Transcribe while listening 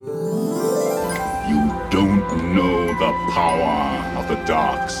don't know the power of the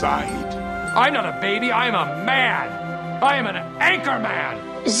dark side. I'm not a baby, I'm a man. I am an anchor man.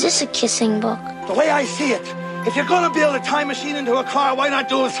 Is this a kissing book? The way I see it, if you're going to build a time machine into a car, why not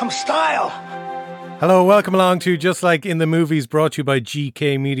do it with some style? Hello, welcome along to Just Like in the Movies, brought to you by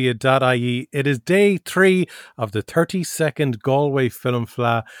gkmedia.ie. It is day 3 of the 32nd Galway Film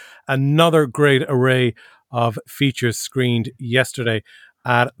Fleadh. Another great array of features screened yesterday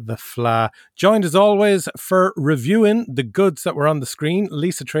at the Fleadh. Joined as always for reviewing the goods that were on the screen,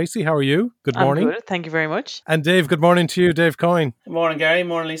 Lisa Tracy. How are you? Good morning. I'm good, thank you very much. And Dave, good morning to you, Dave Coyne. Good morning, Gary.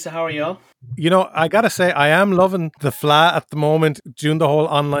 Morning, Lisa. How are you all? You know, I gotta say, I am loving the Fleadh at the moment, doing the whole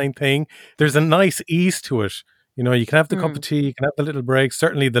online thing. There's a nice ease to it. You know, you can have the cup of tea, you can have the little break.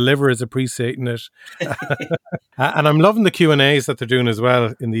 Certainly the liver is appreciating it. And I'm loving the Q&As that they're doing as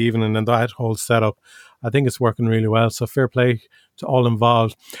well in the evening and that whole setup. I think it's working really well. So fair play to all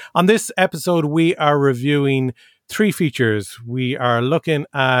involved. On this episode, we are reviewing 3 features. We are looking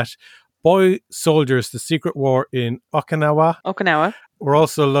at Boy Soldiers, The Secret War in Okinawa. We're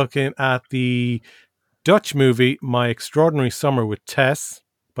also looking at the Dutch movie, My Extraordinary Summer with Tess.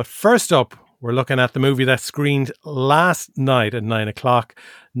 But first up, we're looking at the movie that screened last night at 9 o'clock,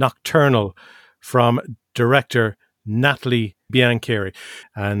 Nocturnal, from director Natalie Biancheri.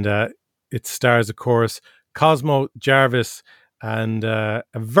 And it stars, of course, Cosmo Jarvis, and a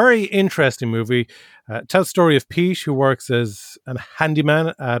very interesting movie. Tells the story of Pete, who works as a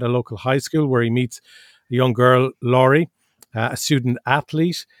handyman at a local high school where he meets a young girl, Laurie, a student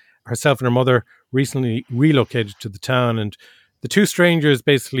athlete. Herself and her mother recently relocated to the town, and the two strangers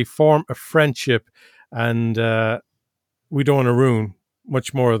basically form a friendship, and we don't want to ruin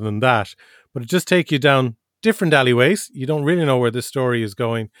much more than that. But it just takes you down different alleyways. You don't really know where this story is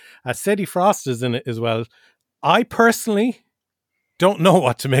going. Sadie Frost is in it as well. I personally don't know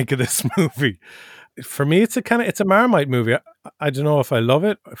what to make of this movie. For me, it's a Marmite movie. I don't know if I love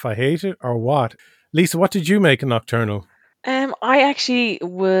it, if I hate it, or what. Lisa, what did you make of Nocturnal? I actually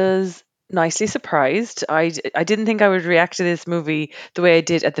was nicely surprised. I didn't think I would react to this movie the way I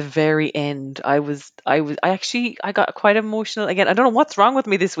did at the very end. I got quite emotional. Again, I don't know what's wrong with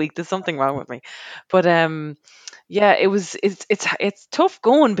me this week. There's something wrong with me. But yeah, it's tough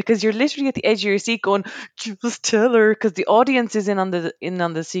going because you're literally at the edge of your seat going, just tell her, because the audience is in on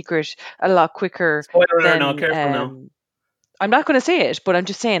the secret a lot quicker. Spoiler alert, than, now, careful now. I'm not going to say it, but I'm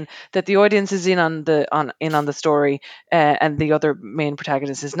just saying that the audience is in on the story, and the other main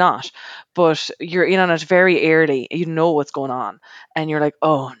protagonist is not. But you're in on it very early. You know what's going on, and you're like,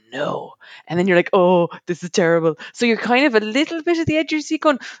 oh no, and then you're like, oh, this is terrible. So you're kind of a little bit at the edge of your seat,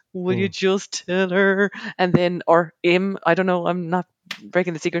 going, will you just tell her? And then, or him, I don't know. I'm not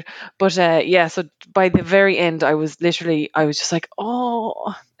breaking the secret, but yeah. So by the very end, I was just like,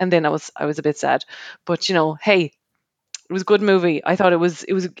 oh, and then I was a bit sad. But hey. It was a good movie. I thought it was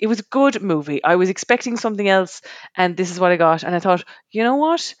a good movie. I was expecting something else, and this is what I got. And I thought, you know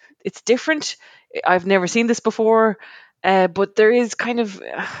what? It's different. I've never seen this before, but there is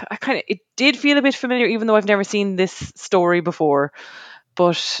it did feel a bit familiar, even though I've never seen this story before.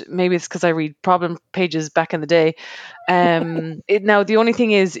 But maybe it's because I read problem pages back in the day. Now, the only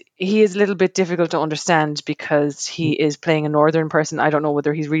thing is, he is a little bit difficult to understand because he is playing a northern person. I don't know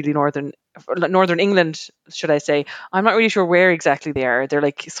whether he's really northern England, should I say. I'm not really sure where exactly they are. They're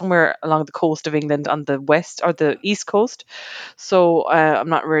like somewhere along the coast of England on the west or the east coast. So I'm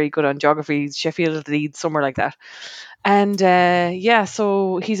not very good on geography. Sheffield, Leeds, somewhere like that. And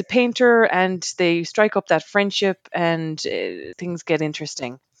so he's a painter, and they strike up that friendship, and things get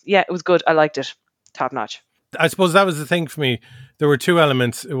interesting. Yeah, it was good. I liked it. Top notch. I suppose that was the thing for me. There were 2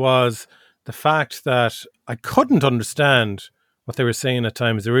 elements. It was the fact that I couldn't understand what they were saying at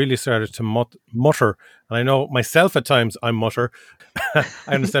times. They really started to mutter. And I know myself at times I mutter. I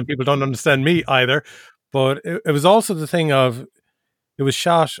understand people don't understand me either. But it was also the thing of, it was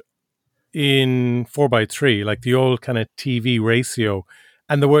shot in 4:3, like the old kind of TV ratio.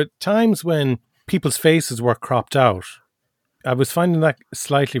 And there were times when people's faces were cropped out. I was finding that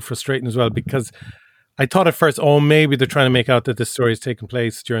slightly frustrating as well, because I thought at first, maybe they're trying to make out that this story is taking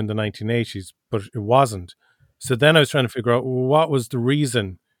place during the 1980s, but it wasn't. So then I was trying to figure out what was the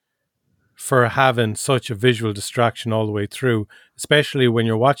reason for having such a visual distraction all the way through, especially when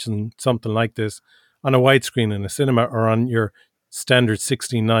you're watching something like this on a widescreen in a cinema or on your standard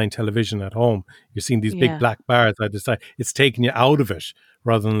 16:9 television at home. You're seeing these big black bars. I decide it's taking you out of it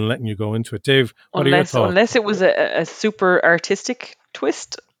rather than letting you go into it. Dave, what are your thoughts? Unless it was a super artistic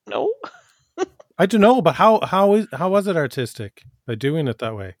twist, no. I don't know, but how was it artistic by doing it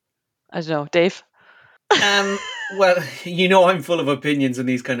that way? I don't know, Dave. Well, I'm full of opinions on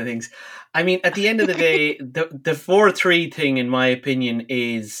these kind of things. I mean, at the end of the day, the 4-3 thing, in my opinion,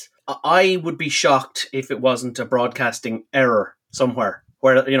 is I would be shocked if it wasn't a broadcasting error somewhere,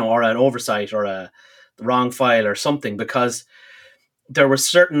 where or an oversight or the wrong file or something, because there were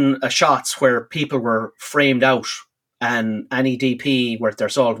certain shots where people were framed out, and any DP worth their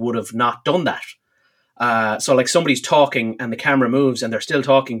salt would have not done that. So like somebody's talking and the camera moves and they're still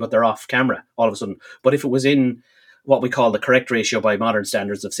talking, but they're off camera all of a sudden. But if it was in what we call the correct ratio by modern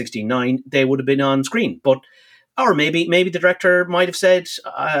standards of 16:9, they would have been on screen. Or maybe the director might have said,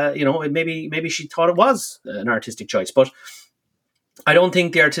 maybe she thought it was an artistic choice. But I don't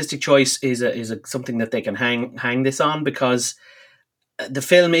think the artistic choice is something that they can hang this on, because the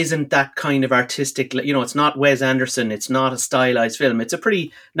film isn't that kind of artistic. It's not Wes Anderson. It's not a stylized film. It's a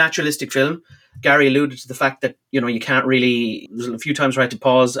pretty naturalistic film. Gary alluded to the fact that, you can't really, there's a few times where I had to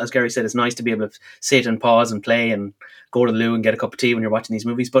pause. As Gary said, it's nice to be able to sit and pause and play and go to the loo and get a cup of tea when you're watching these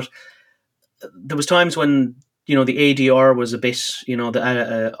movies. But there was times when, the ADR was a bit,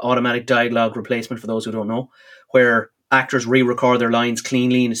 the automatic dialogue replacement, for those who don't know, where actors re-record their lines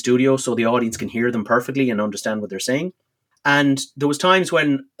cleanly in the studio so the audience can hear them perfectly and understand what they're saying. And there was times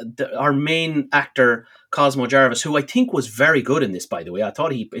when our main actor, Cosmo Jarvis, who I think was very good in this, by the way, I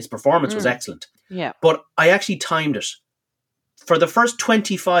thought his performance was excellent. Yeah. But I actually timed it. For the first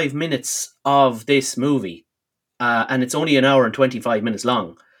 25 minutes of this movie, and it's only an hour and 25 minutes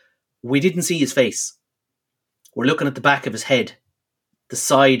long, we didn't see his face. We're looking at the back of his head, the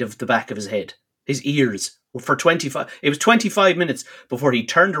side of the back of his head, his ears. It was 25 minutes before he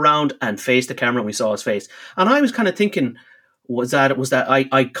turned around and faced the camera and we saw his face. And I was kind of thinking,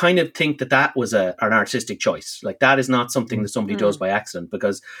 I kind of think that was an artistic choice. Like, that is not something that somebody does by accident,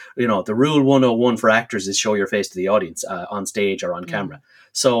 because, the rule 101 for actors is show your face to the audience on stage or on camera.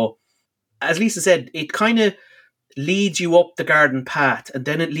 So, as Lisa said, it kind of leads you up the garden path, and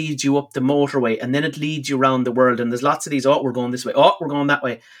then it leads you up the motorway, and then it leads you around the world. And there's lots of these, we're going this way, we're going that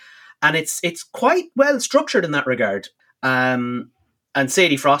way. And it's quite well structured in that regard. And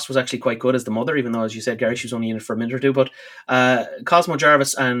Sadie Frost was actually quite good as the mother, even though, as you said, Gary, she was only in it for a minute or two. But Cosmo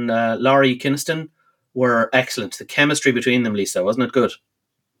Jarvis and Laurie Kinniston were excellent. The chemistry between them, Lisa, wasn't it good?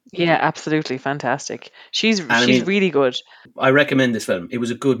 Yeah, absolutely fantastic. She's really good. I recommend this film. It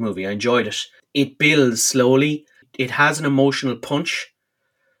was a good movie. I enjoyed it. It builds slowly. It has an emotional punch,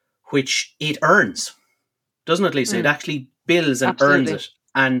 which it earns, doesn't it, Lisa? It actually builds and earns it.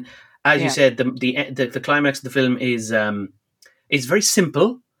 And as you said, the climax of the film is very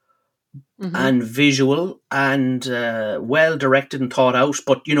simple and visual and well directed and thought out,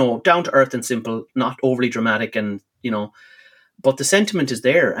 but down to earth and simple, not overly dramatic, and but the sentiment is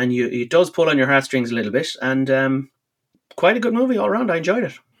there, and it does pull on your heartstrings a little bit, and quite a good movie all around. I enjoyed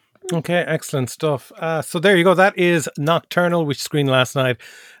it. Okay, excellent stuff. So there you go. That is Nocturnal, which screened last night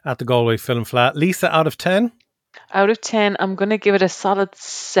at the Galway Film Flat. Lisa, out of 10? Out of 10, I'm going to give it a solid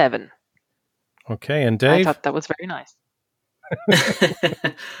 7. Okay, and Dave? I thought that was very nice.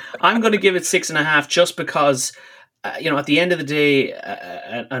 I'm going to give it 6.5, just because, at the end of the day,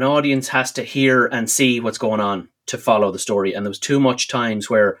 an audience has to hear and see what's going on to follow the story. And there was too much times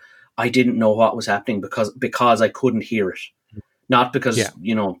where I didn't know what was happening because I couldn't hear it. Not because,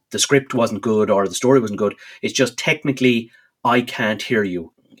 the script wasn't good or the story wasn't good. It's just technically I can't hear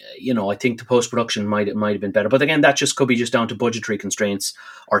you. I think the post-production might have been better. But again, that just could be just down to budgetary constraints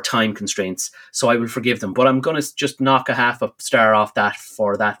or time constraints. So I will forgive them. But I'm going to just knock a half a star off that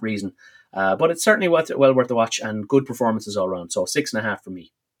for that reason. But it's certainly well worth the watch, and good performances all around. So 6.5 for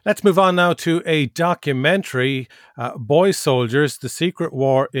me. Let's move on now to a documentary, Boy Soldiers, The Secret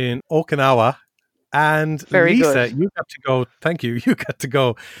War in Okinawa. And Very Lisa, good. you got to go. Thank you. You got to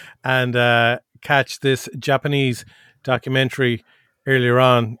go and catch this Japanese documentary earlier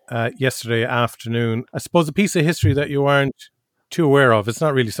on yesterday afternoon. I suppose a piece of history that you weren't too aware of. It's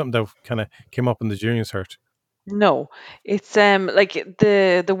not really something that kind of came up in the Juniors Hurt. No, it's like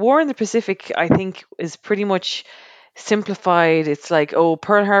the war in the Pacific, I think, is pretty much simplified. It's like,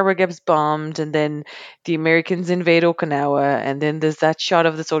 Pearl Harbor gets bombed, and then the Americans invade Okinawa, and then there's that shot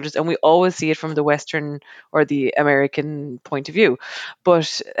of the soldiers, and we always see it from the Western or the American point of view.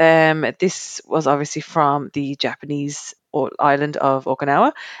 But this was obviously from the Japanese island of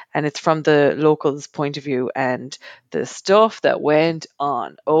Okinawa, and it's from the locals' point of view, and the stuff that went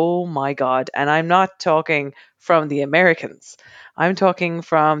on. Oh my God. And I'm not talking from the Americans. I'm talking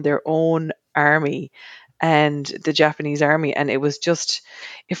from their own army and the Japanese army. And it was just,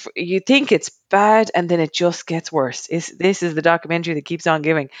 if you think it's bad, and then it just gets worse. This is the documentary that keeps on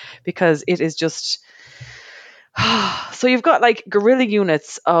giving, because it is just so you've got like guerrilla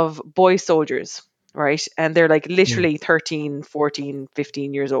units of boy soldiers right? And they're like literally 13, 14,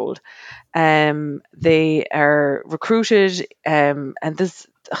 15 years old. They are recruited, and this,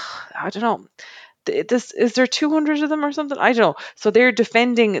 I don't know. This, is there 200 of them or something? I don't know. So they're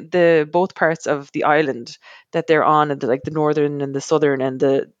defending the both parts of the island that they're on, and like the northern and the southern, and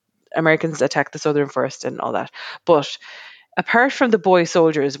the Americans attack the southern first and all that. But apart from the boy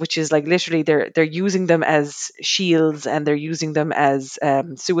soldiers, which is like literally they're using them as shields, and they're using them as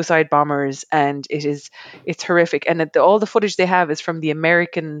suicide bombers, and it's horrific. And all the footage they have is from the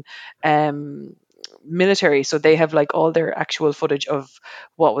American military, so they have like all their actual footage of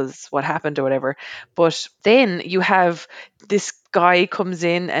what happened or whatever. But then you have this guy comes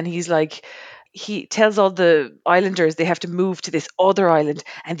in, and he's like, he tells all the islanders they have to move to this other island,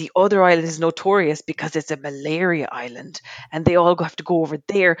 and the other island is notorious because it's a malaria island, and they all have to go over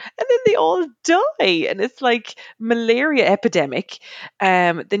there, and then they all die, and it's like malaria epidemic.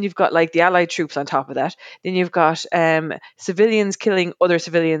 Then you've got like the allied troops on top of that. Then you've got civilians killing other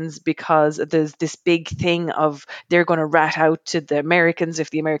civilians because there's this big thing of they're going to rat out to the Americans if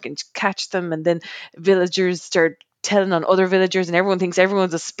the Americans catch them, and then villagers start telling on other villagers, and everyone thinks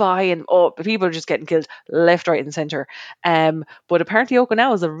everyone's a spy, and people are just getting killed left, right, and center. But apparently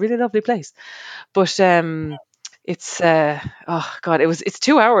Okinawa is a really lovely place. But it's oh god, it's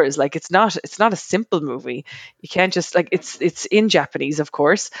 2 hours. Like it's not a simple movie. You can't just like it's in Japanese, of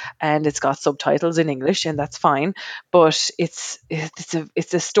course, and it's got subtitles in English, and that's fine. But it's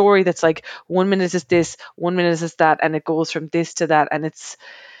a story that's like 1 minute is this, 1 minute is that, and it goes from this to that, and it's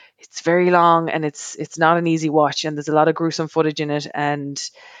very long, and it's not an easy watch, and there's a lot of gruesome footage in it. And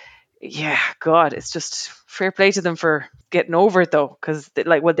yeah, God, it's just fair play to them for getting over it, though, because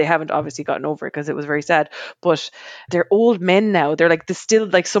they haven't obviously gotten over it because it was very sad. But they're old men now. They're like, there's still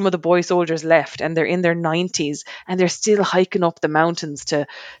like some of the boy soldiers left, and they're in their 90s, and they're still hiking up the mountains to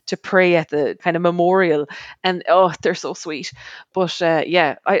pray at the kind of memorial. And oh, they're so sweet. But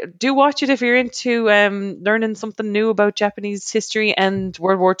yeah, I do watch it if you're into learning something new about Japanese history and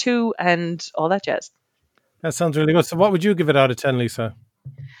World War II and all that jazz. That sounds really good. So what would you give it out of 10, Lisa?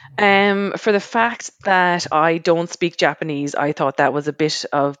 For the fact that I don't speak Japanese, I thought that was a bit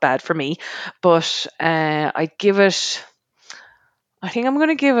of bad for me. But I think I'm going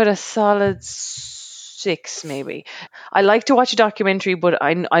to give it a solid 6, maybe. I like to watch a documentary, but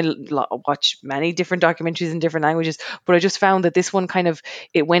I watch many different documentaries in different languages. But I just found that this one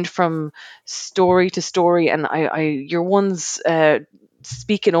it went from story to story, and your one's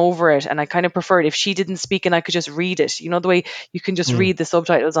speaking over it, and I kind of preferred if she didn't speak and I could just read it, the way you can just read the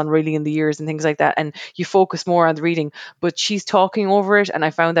subtitles on Really in the Years and things like that, and you focus more on the reading, but she's talking over it, and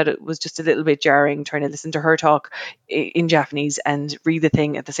I found that it was just a little bit jarring trying to listen to her talk in Japanese and read the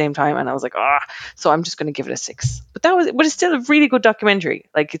thing at the same time, and I was like, so I'm just going to give it a 6. But it's still a really good documentary.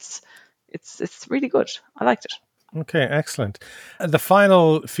 Like it's really good. I liked it. Okay, excellent. The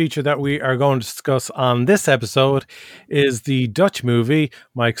final feature that we are going to discuss on this episode is the Dutch movie,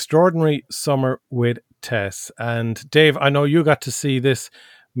 My Extraordinary Summer with Tess. And Dave, I know you got to see this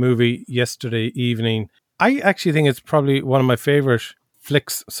movie yesterday evening. I actually think it's probably one of my favourite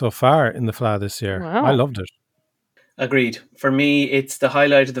flicks so far in the FLA this year. Wow. I loved it. Agreed. For me, it's the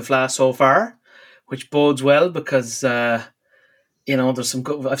highlight of the FLA so far, which bodes well because... there's some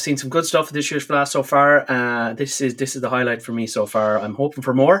good. I've seen some good stuff this year's FLA so far. This is the highlight for me so far. I'm hoping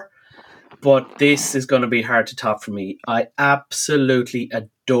for more, but this is going to be hard to top for me. I absolutely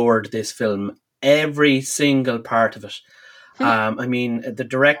adored this film, every single part of it. I mean, the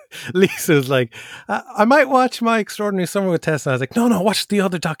direct... Lisa's like, I might watch My Extraordinary Summer with Tess. And I was like, no, watch the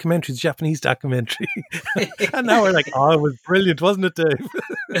other documentary, the Japanese documentary. And now we're like, oh, it was brilliant, wasn't it, Dave?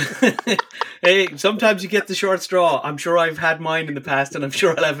 Hey, sometimes you get the short straw. I'm sure I've had mine in the past, and I'm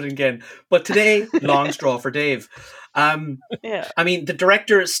sure I'll have it again. But today, long straw for Dave. Yeah. I mean, the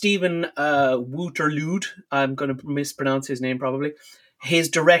director, Steven Wouterlude, I'm going to mispronounce his name probably. His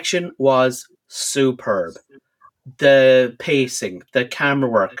direction was superb. The pacing, the camera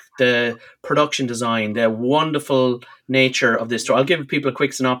work, the production design, the wonderful nature of this story. I'll give people a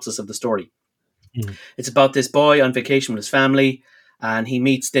quick synopsis of the story. It's about this boy on vacation with his family, and he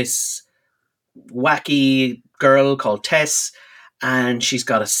meets this wacky girl called Tess, and she's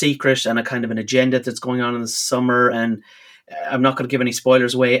got a secret and a kind of an agenda that's going on in the summer, and I'm not going to give any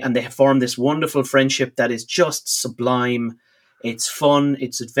spoilers away, and they have formed this wonderful friendship that is just sublime. It's fun,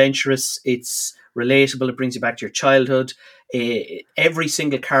 it's adventurous, it's relatable, it brings you back to your childhood. Every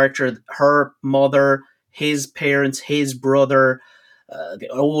single character, her mother, his parents, his brother, the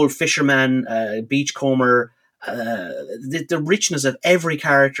old fisherman, beachcomber, the richness of every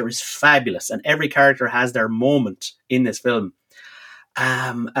character is fabulous, and every character has their moment in this film.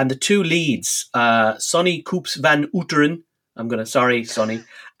 And the two leads, Sonny Coops van Uteren, sorry, Sonny,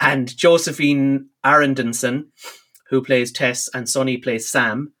 and Josephine Arondenson, who plays Tess, and Sonny plays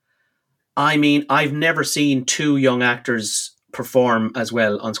Sam. I mean, I've never seen two young actors perform as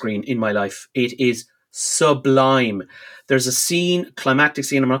well on screen in my life. It is sublime. There's a climactic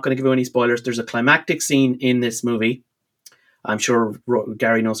scene. I'm not going to give you any spoilers. There's a climactic scene in this movie. I'm sure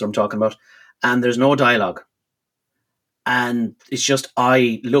Gary knows what I'm talking about. And there's no dialogue. And it's just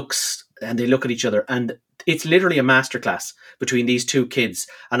eye looks, and they look at each other. And it's literally a masterclass between these two kids.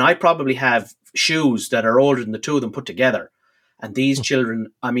 And I probably have shoes that are older than the two of them put together. And these children,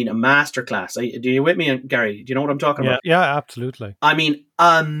 I mean, a masterclass. Do you with me, Gary? Do you know what I'm talking about? Yeah, absolutely. I mean,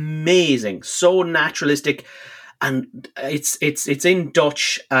 amazing. So naturalistic. And it's in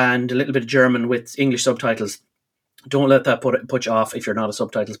Dutch and a little bit of German with English subtitles. Don't let that put you off if you're not a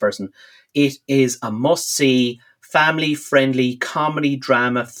subtitles person. It is a must-see, family-friendly comedy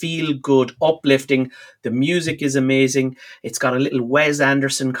drama, feel-good, uplifting. The music is amazing. It's got a little Wes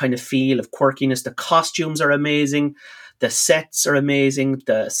Anderson kind of feel of quirkiness. The costumes are amazing. The sets are amazing.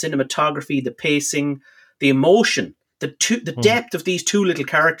 The cinematography, the pacing, the emotion, the depth of these two little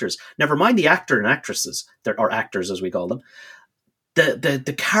characters. Never mind the actor and actresses, or actors as we call them.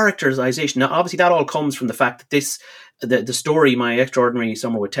 The characterization. Now, obviously, that all comes from the fact that the story, My Extraordinary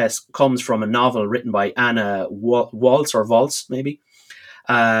Summer with Tess, comes from a novel written by Anna Waltz, maybe.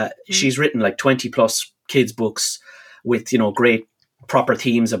 She's written like 20 plus kids books with, great proper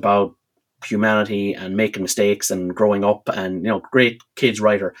themes about humanity and making mistakes and growing up, and, great kids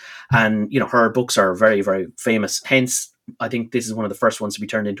writer. And, her books are very, very famous. Hence, I think this is one of the first ones to be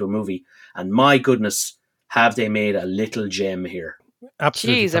turned into a movie. And my goodness, have they made a little gem here.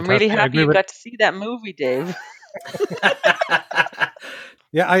 Absolutely. Jeez, I'm really happy you got to see that movie, Dave.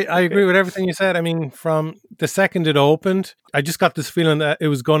 Yeah, I agree with everything you said. I mean, from the second it opened, I just got this feeling that it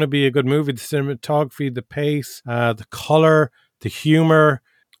was going to be a good movie. The cinematography, the pace, the color, the humor,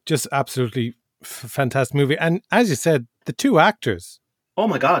 just absolutely fantastic movie. And as you said, the two actors. Oh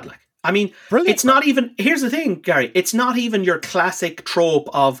my God. Brilliant. It's not even, here's the thing, Gary, it's not even your classic trope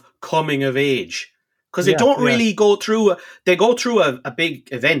of coming of age. Because they don't really go through, they go through a big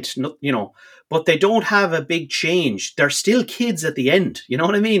event, but they don't have a big change. They're still kids at the end. You know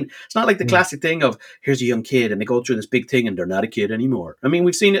what I mean? It's not like the classic thing of, here's a young kid and they go through this big thing and they're not a kid anymore. I mean,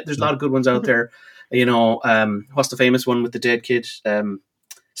 we've seen it. There's a lot of good ones out there. What's the famous one with the dead kid?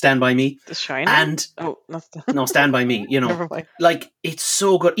 Stand By Me. The Shining? And no, Stand By Me. Never mind. Like, it's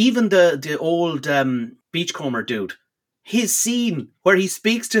so good. Even the old Beachcomber dude, his scene where he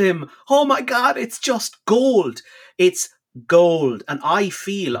speaks to him, oh my God, it's just gold. It's gold. And I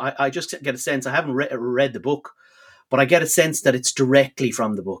feel, I just get a sense, I haven't read the book, but I get a sense that it's directly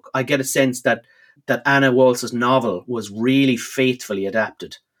from the book. I get a sense that Anna Waltz's novel was really faithfully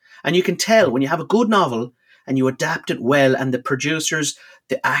adapted. And you can tell when you have a good novel and you adapt it well, and the producers,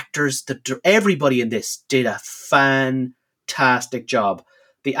 the actors, everybody in this did a fantastic job.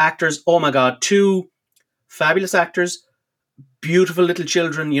 The actors, oh my God, two fabulous actors, beautiful little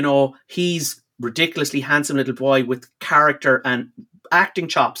children. He's ridiculously handsome little boy with character and acting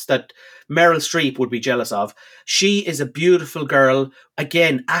chops that Meryl Streep would be jealous of. She is a beautiful girl.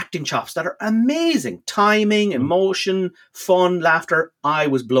 Again, acting chops that are amazing. Timing, emotion, fun, laughter. I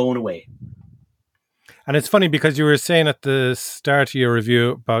was blown away. And it's funny because you were saying at the start of your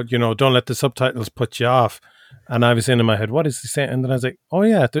review about, don't let the subtitles put you off. And I was saying in my head, what is he saying? And then I was like, oh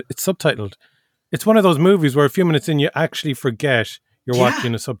yeah, it's subtitled. It's one of those movies where a few minutes in, you actually forget you're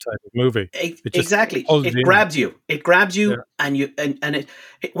watching a subtitled movie. Exactly. It grabs you. It grabs you, and it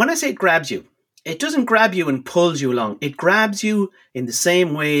when I say it grabs you, it doesn't grab you and pulls you along. It grabs you in the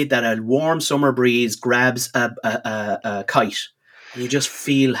same way that a warm summer breeze grabs a kite. And you just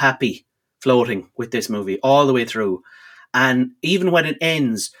feel happy floating with this movie all the way through. And even when it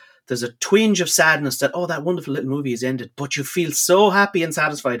ends, there's a twinge of sadness that, that wonderful little movie has ended, but you feel so happy and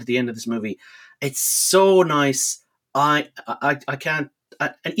satisfied at the end of this movie. It's so nice. I can't,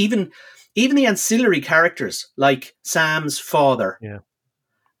 and even the ancillary characters like Sam's father. Yeah.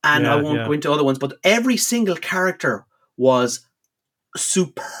 And I won't go into other ones, but every single character was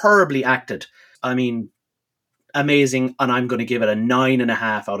superbly acted. I mean, amazing. And I'm going to give it a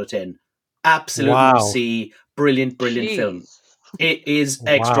 9.5 out of 10. Absolutely see. Brilliant film. It is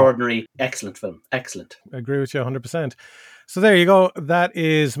extraordinary. Excellent film. Excellent. I agree with you 100%. So there you go. That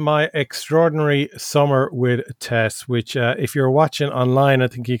is My Extraordinary Summer with Tess, which if you're watching online, I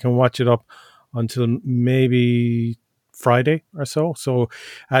think you can watch it up until maybe Friday or so. So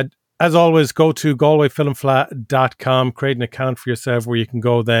As always, go to galwayfilmflat.com, create an account for yourself where you can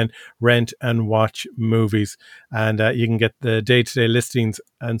go then rent and watch movies. And you can get the day-to-day listings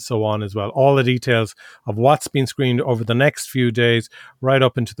and so on as well. All the details of what's been screened over the next few days, right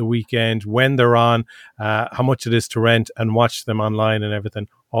up into the weekend, when they're on, how much it is to rent and watch them online and everything.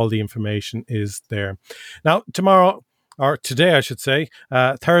 All the information is there. Now, tomorrow, or today, I should say,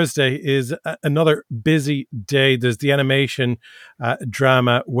 Thursday is another busy day. There's the animation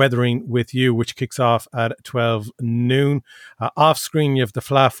drama Weathering with You, which kicks off at 12 noon. Off screen, you have the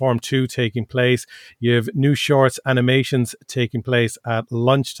Flatform 2 taking place. You have new shorts animations taking place at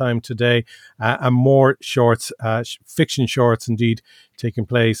lunchtime today, and more shorts, fiction shorts indeed, taking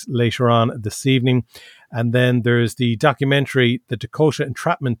place later on this evening. And then there's the documentary, The Dakota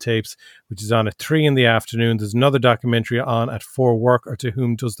Entrapment Tapes, which is on at 3 in the afternoon. There's another documentary on at 4 Work, or To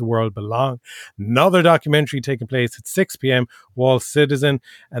Whom Does the World Belong? Another documentary taking place at 6 p.m, Wall Citizen.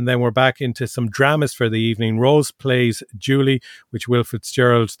 And then we're back into some dramas for the evening. Rose Plays Julie, which Will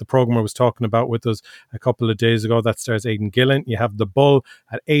Fitzgerald, the programmer, was talking about with us a couple of days ago. That stars Aidan Gillen. You have The Bull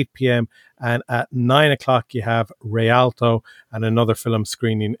at 8 p.m. And at 9 o'clock, you have Rialto and another film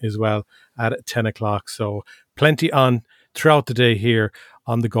screening as well at 10 o'clock. So plenty on throughout the day here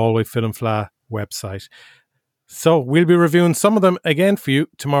on the Galway Film Fleadh website. So we'll be reviewing some of them again for you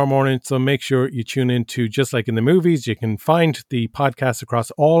tomorrow morning. So make sure you tune in to Just Like in the Movies. You can find the podcast across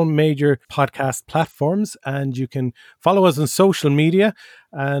all major podcast platforms, and you can follow us on social media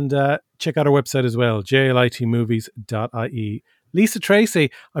and check out our website as well, jlitmovies.ie. Lisa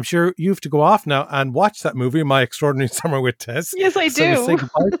Tracy, I'm sure you have to go off now and watch that movie, My Extraordinary Summer with Tess. Yes, I So we'll do. say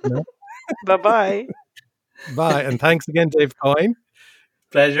goodbye for now. Bye-bye. Bye. And thanks again, Dave Coyne.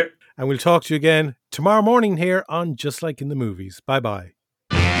 Pleasure. And we'll talk to you again tomorrow morning here on Just Like in the Movies. Bye-bye.